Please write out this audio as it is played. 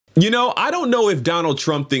You know, I don't know if Donald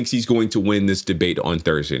Trump thinks he's going to win this debate on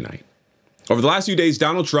Thursday night. Over the last few days,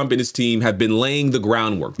 Donald Trump and his team have been laying the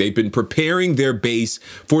groundwork. They've been preparing their base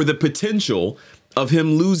for the potential of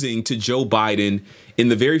him losing to Joe Biden in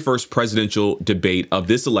the very first presidential debate of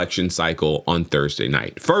this election cycle on Thursday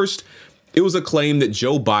night. First, it was a claim that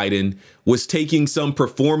Joe Biden was taking some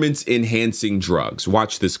performance-enhancing drugs.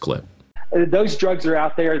 Watch this clip. Those drugs are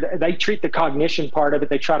out there. They treat the cognition part of it.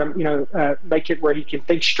 They try to, make it where he can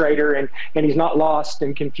think straighter and he's not lost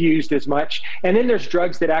and confused as much. And then there's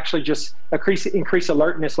drugs that actually just increase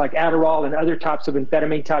alertness, like Adderall and other types of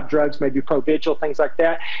amphetamine type drugs, maybe Provigil, things like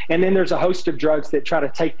that. And then there's a host of drugs that try to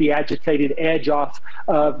take the agitated edge off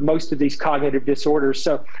of most of these cognitive disorders.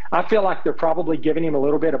 So I feel like they're probably giving him a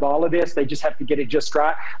little bit of all of this. They just have to get it just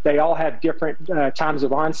right. They all have different times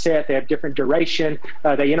of onset. They have different duration.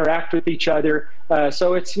 They interact with each other.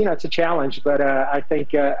 So it's, it's a challenge, but I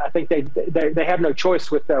think they have no choice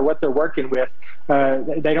with what they're working with.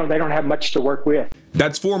 They don't have much to work with.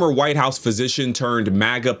 That's former White House physician turned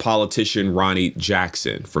MAGA politician Ronnie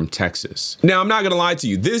Jackson from Texas. Now, I'm not going to lie to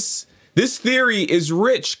you. This theory is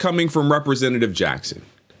rich coming from Representative Jackson,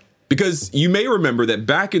 because you may remember that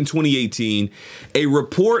back in 2018, a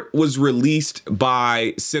report was released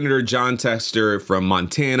by Senator Jon Tester from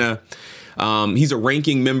Montana. He's a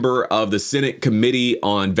ranking member of the Senate Committee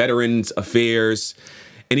on Veterans Affairs.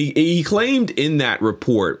 And he claimed in that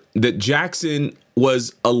report that Jackson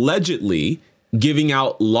was allegedly giving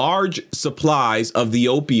out large supplies of the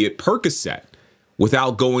opiate Percocet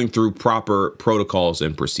without going through proper protocols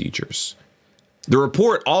and procedures. The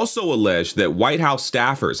report also alleged that White House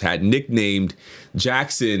staffers had nicknamed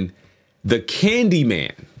Jackson the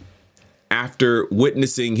Candyman after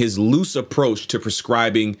witnessing his loose approach to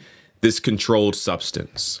prescribing this controlled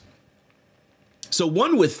substance. So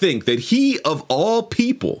one would think that he, of all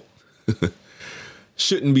people,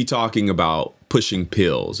 shouldn't be talking about pushing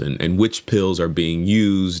pills and which pills are being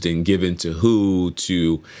used and given to who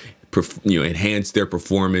to, enhance their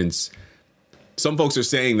performance. Some folks are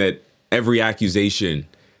saying that every accusation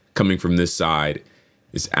coming from this side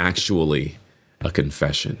is actually a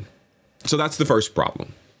confession. So that's the first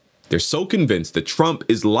problem. They're so convinced that Trump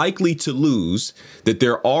is likely to lose that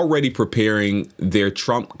they're already preparing their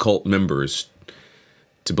Trump cult members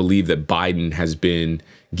to believe that Biden has been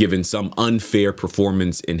given some unfair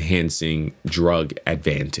performance-enhancing drug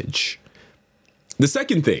advantage. The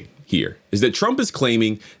second thing here is that Trump is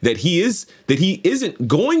claiming that he isn't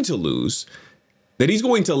going to lose, that he's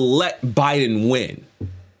going to let Biden win.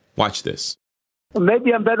 Watch this.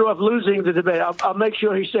 Maybe I'm better off losing the debate. I'll make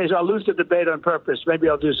sure he says I'll lose the debate on purpose. Maybe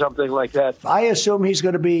I'll do something like that. I assume he's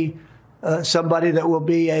going to be somebody that will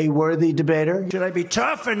be a worthy debater. Should I be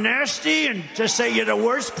tough and nasty and just say you're the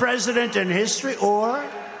worst president in history? Or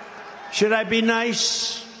should I be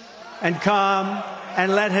nice and calm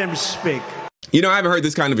and let him speak? You know, I haven't heard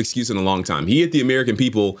this kind of excuse in a long time. He hit the American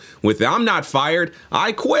people with the "I'm not fired,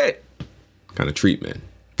 I quit" kind of treatment.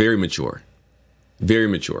 Very mature. Very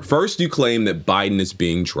mature. First, you claim that Biden is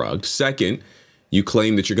being drugged. Second, you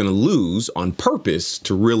claim that you're going to lose on purpose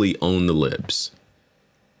to really own the libs.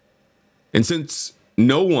 And since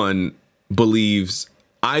no one believes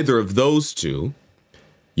either of those two,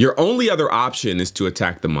 your only other option is to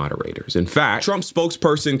attack the moderators. In fact, Trump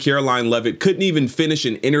spokesperson Caroline Leavitt couldn't even finish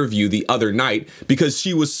an interview the other night because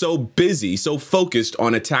she was so busy, so focused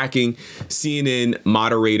on attacking CNN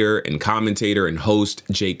moderator and commentator and host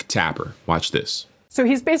Jake Tapper. Watch this. So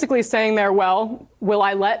he's basically saying there, well, will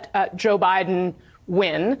I let Joe Biden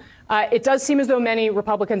win? It does seem as though many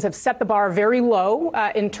Republicans have set the bar very low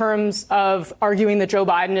in terms of arguing that Joe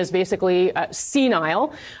Biden is basically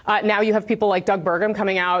senile. Now you have people like Doug Burgum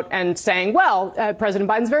coming out and saying, well, President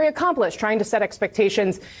Biden's very accomplished, trying to set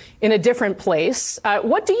expectations in a different place.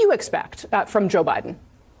 What do you expect from Joe Biden?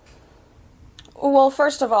 Well,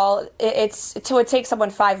 first of all, it would take someone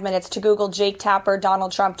 5 minutes to Google Jake Tapper,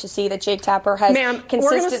 Donald Trump, to see that Jake Tapper has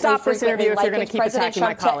consistently, frequently likened President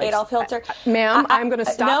Trump to Adolf Hitler. Ma'am, I'm going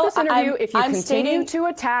to stop this interview if you continue to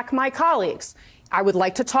attack my colleagues. I would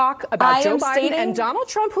like to talk about Joe Biden and Donald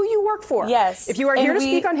Trump, who you work for. Yes. If you are here to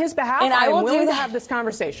speak on his behalf, I am willing to have this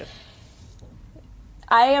conversation.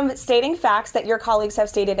 I am stating facts that your colleagues have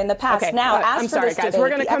stated in the past. Okay. Now, I'm sorry, guys. We're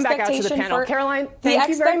going to come back out to the panel. Caroline, thank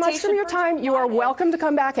you very much for your time. You are welcome to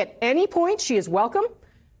come back at any point. She is welcome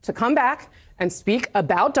to come back and speak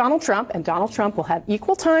about Donald Trump, and Donald Trump will have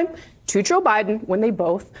equal time to Joe Biden when they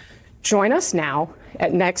both join us now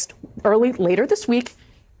at later this week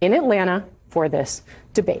in Atlanta for this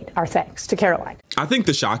debate. Our thanks to Caroline. I think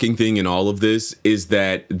the shocking thing in all of this is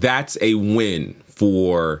that that's a win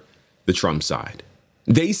for the Trump side.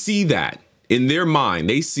 They see that in their mind,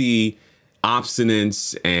 they see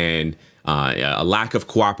obstinance and a lack of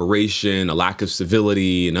cooperation, a lack of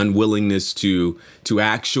civility, an unwillingness to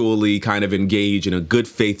actually kind of engage in a good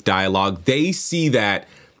faith dialogue. They see that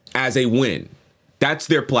as a win. That's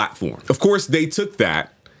their platform. Of course, they took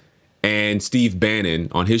that, and Steve Bannon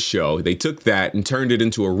on his show, they took that and turned it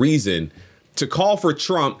into a reason to call for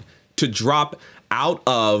Trump to drop out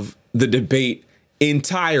of the debate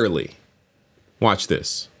entirely. Watch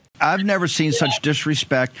this. I've never seen such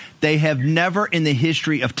disrespect. They have never in the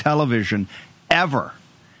history of television ever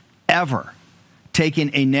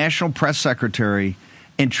taken a national press secretary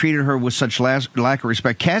and treated her with such lack of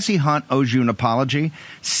respect. Cassie Hunt owes you an apology.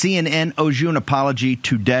 CNN owes you an apology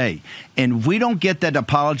today. And if we don't get that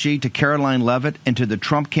apology to Caroline Leavitt and to the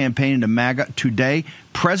Trump campaign and to MAGA today,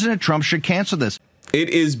 President Trump should cancel this. It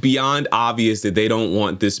is beyond obvious that they don't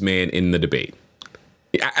want this man in the debate.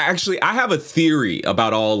 Actually, I have a theory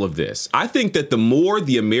about all of this. I think that the more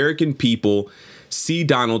the American people see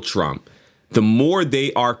Donald Trump, the more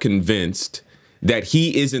they are convinced that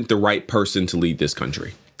he isn't the right person to lead this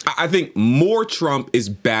country. I think more Trump is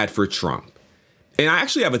bad for Trump. And I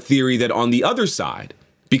actually have a theory that on the other side,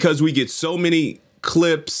 because we get so many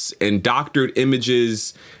clips and doctored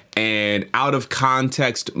images and out of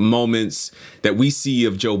context moments that we see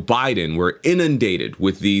of Joe Biden, we're inundated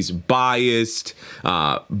with these biased,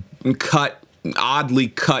 oddly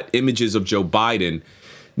cut images of Joe Biden,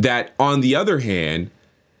 that on the other hand,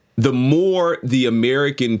 the more the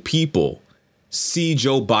American people see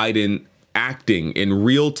Joe Biden acting in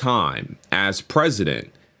real time as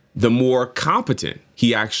president, the more competent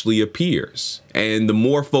he actually appears. And the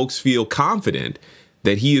more folks feel confident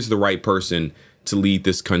that he is the right person to lead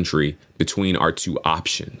this country between our two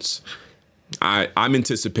options. I'm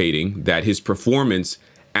anticipating that his performance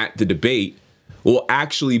at the debate will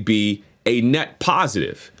actually be a net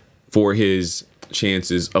positive for his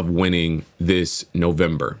chances of winning this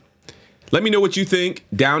November. Let me know what you think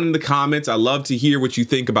down in the comments. I love to hear what you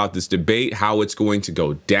think about this debate, how it's going to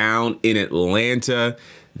go down in Atlanta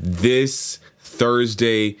this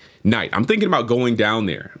Thursday night. I'm thinking about going down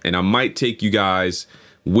there, and I might take you guys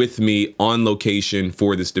with me on location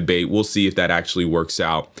for this debate. We'll see if that actually works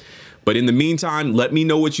out. But in the meantime, let me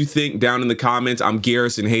know what you think down in the comments. I'm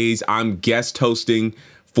Garrison Hayes. I'm guest hosting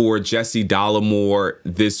for Jesse Dollemore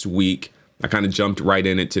this week. I kind of jumped right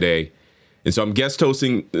in it today. And so I'm guest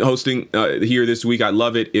hosting here this week. I'd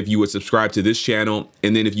love it if you would subscribe to this channel.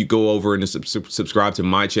 And then if you go over and subscribe to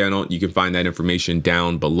my channel, you can find that information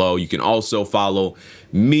down below. You can also follow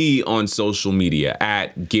me on social media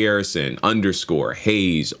at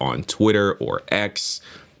Garrison_Hayes on Twitter or X,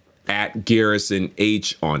 at Garrison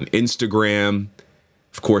H on Instagram.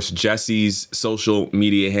 Of course, Jesse's social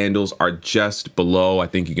media handles are just below. I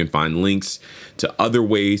think you can find links to other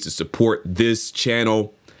ways to support this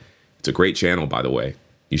channel. It's a great channel, by the way.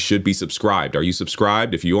 You should be subscribed. Are you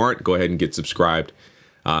subscribed? If you aren't, go ahead and get subscribed.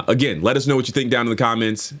 Again, let us know what you think down in the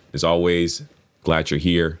comments. As always, glad you're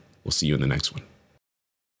here. We'll see you in the next one.